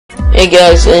Hey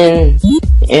guys, and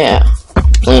yeah,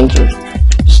 plan to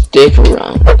stick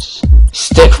around.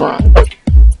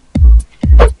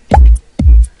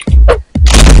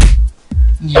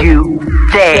 You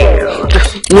failed.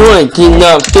 No, I did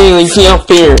not fail. It's not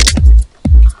fair.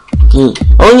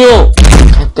 Oh no!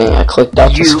 God dang, I clicked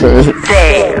out the screen. You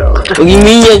failed. What do you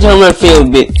mean that time I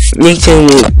failed, but next time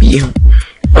will be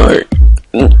hard.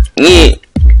 Yeah.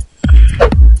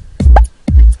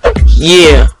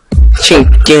 Yeah. Check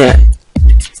that.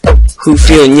 Who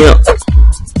feeling up?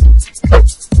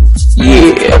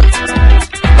 Yeah.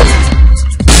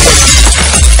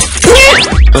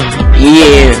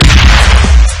 Yeah.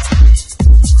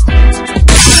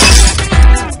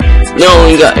 No,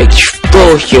 we got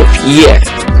exposure. Yeah.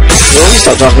 Let me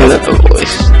stop talking about the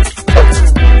voice.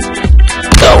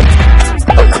 No.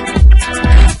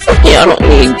 Yeah, I don't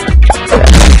need that.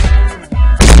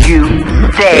 You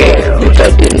failed. If I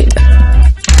do need that.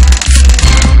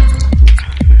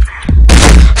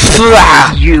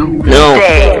 You No.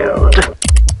 failed.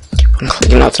 I'm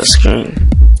clicking off the screen.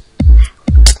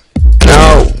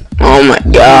 No. Oh my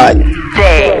god.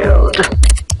 Failed.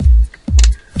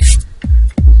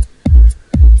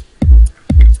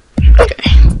 Okay.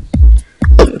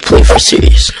 Let me play for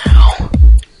serious now.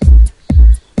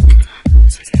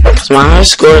 Cause my high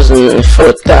score is in the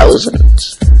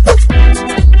 4,000s.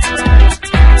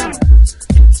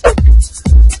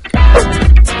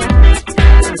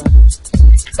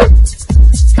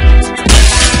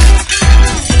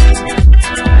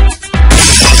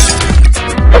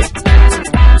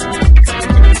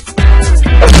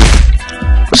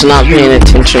 Not paying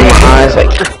attention, my eyes,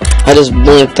 like, I just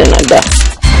blinked and I died.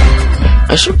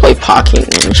 I should play Pocket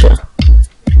Ninja.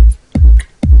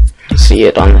 See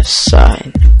it on the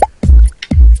side.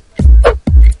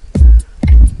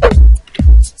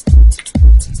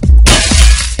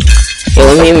 Okay,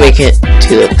 let me make it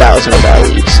to the 1,000 at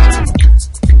least.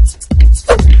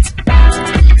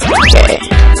 Okay.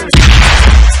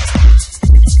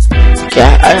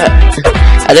 Okay,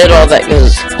 I did all that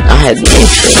because I had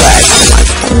nature lag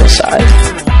on the side.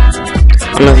 I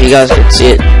don't know if you guys could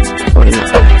see it or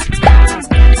not.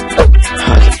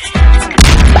 Okay.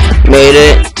 Made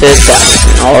it to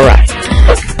 1,000. Alright.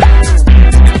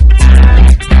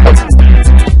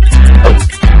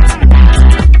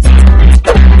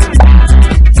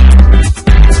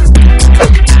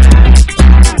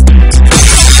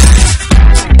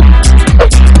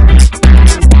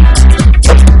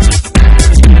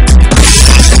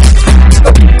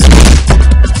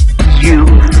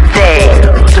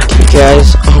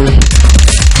 Guys,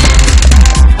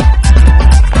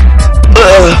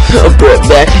 I'll put it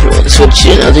back and switch to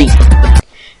another.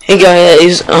 Hey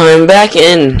guys, I'm back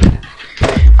in.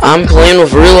 I'm playing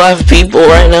with real life people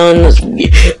right now in this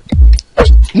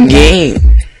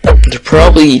game. They're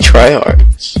probably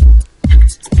tryhards.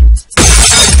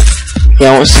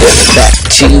 Yeah, I want to start with that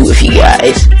too with you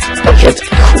guys. That's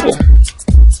cool.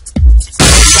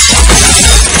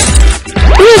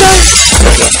 Okay.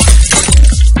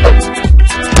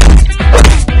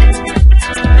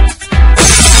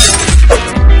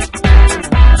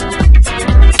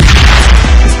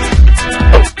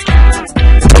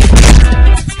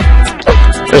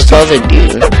 Where's the other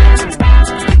dude?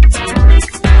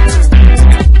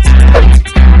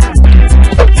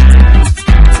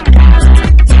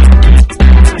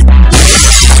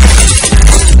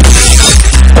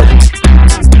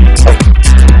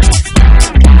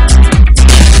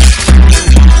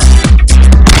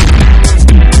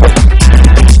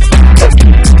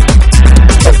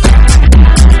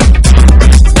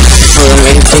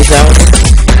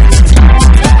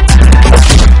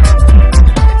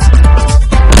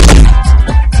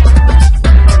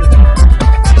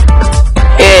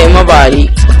 Body.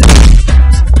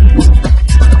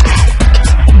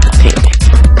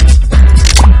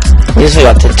 At least I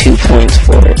got the 2 points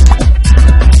for it.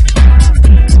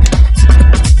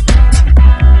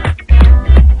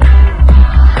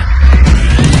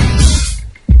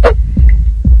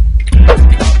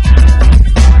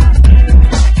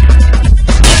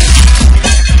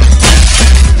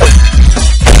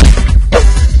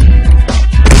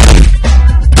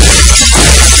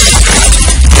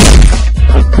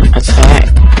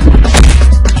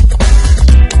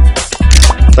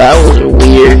 That was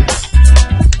weird.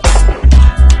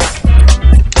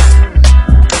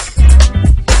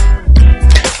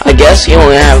 I guess you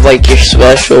only have like your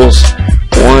specials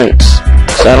once,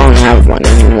 cause I don't have one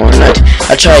anymore. And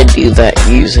I tried to do that,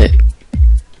 use it.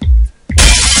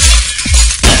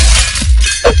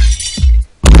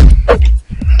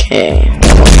 Okay,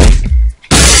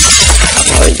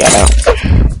 oh, we got out.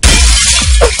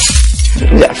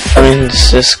 We got friend.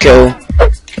 Francisco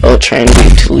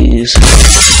Beltrandi to lose.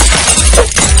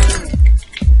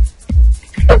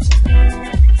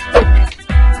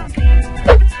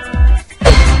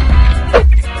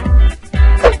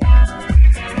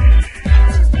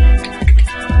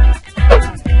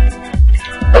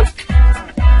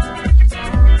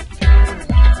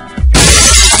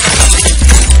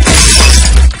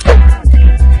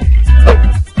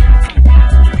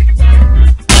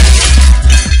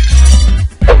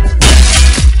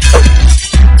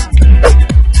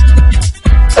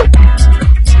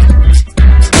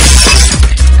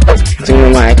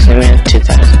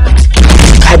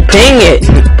 Dang it!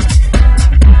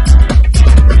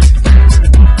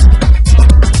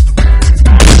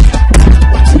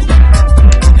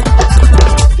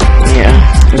 Yeah,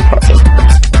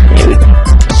 maybe.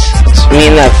 It's me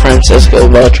and that Francisco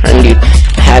Beltrandi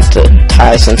had to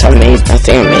tie since I think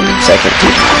I made it second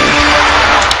time.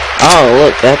 Oh,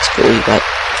 look, that's cool. You got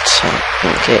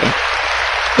okay.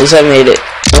 At least I made it.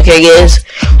 Okay, guys,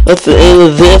 that's the end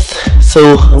of this.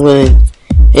 So I'm gonna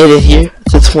end it here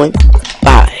at this point.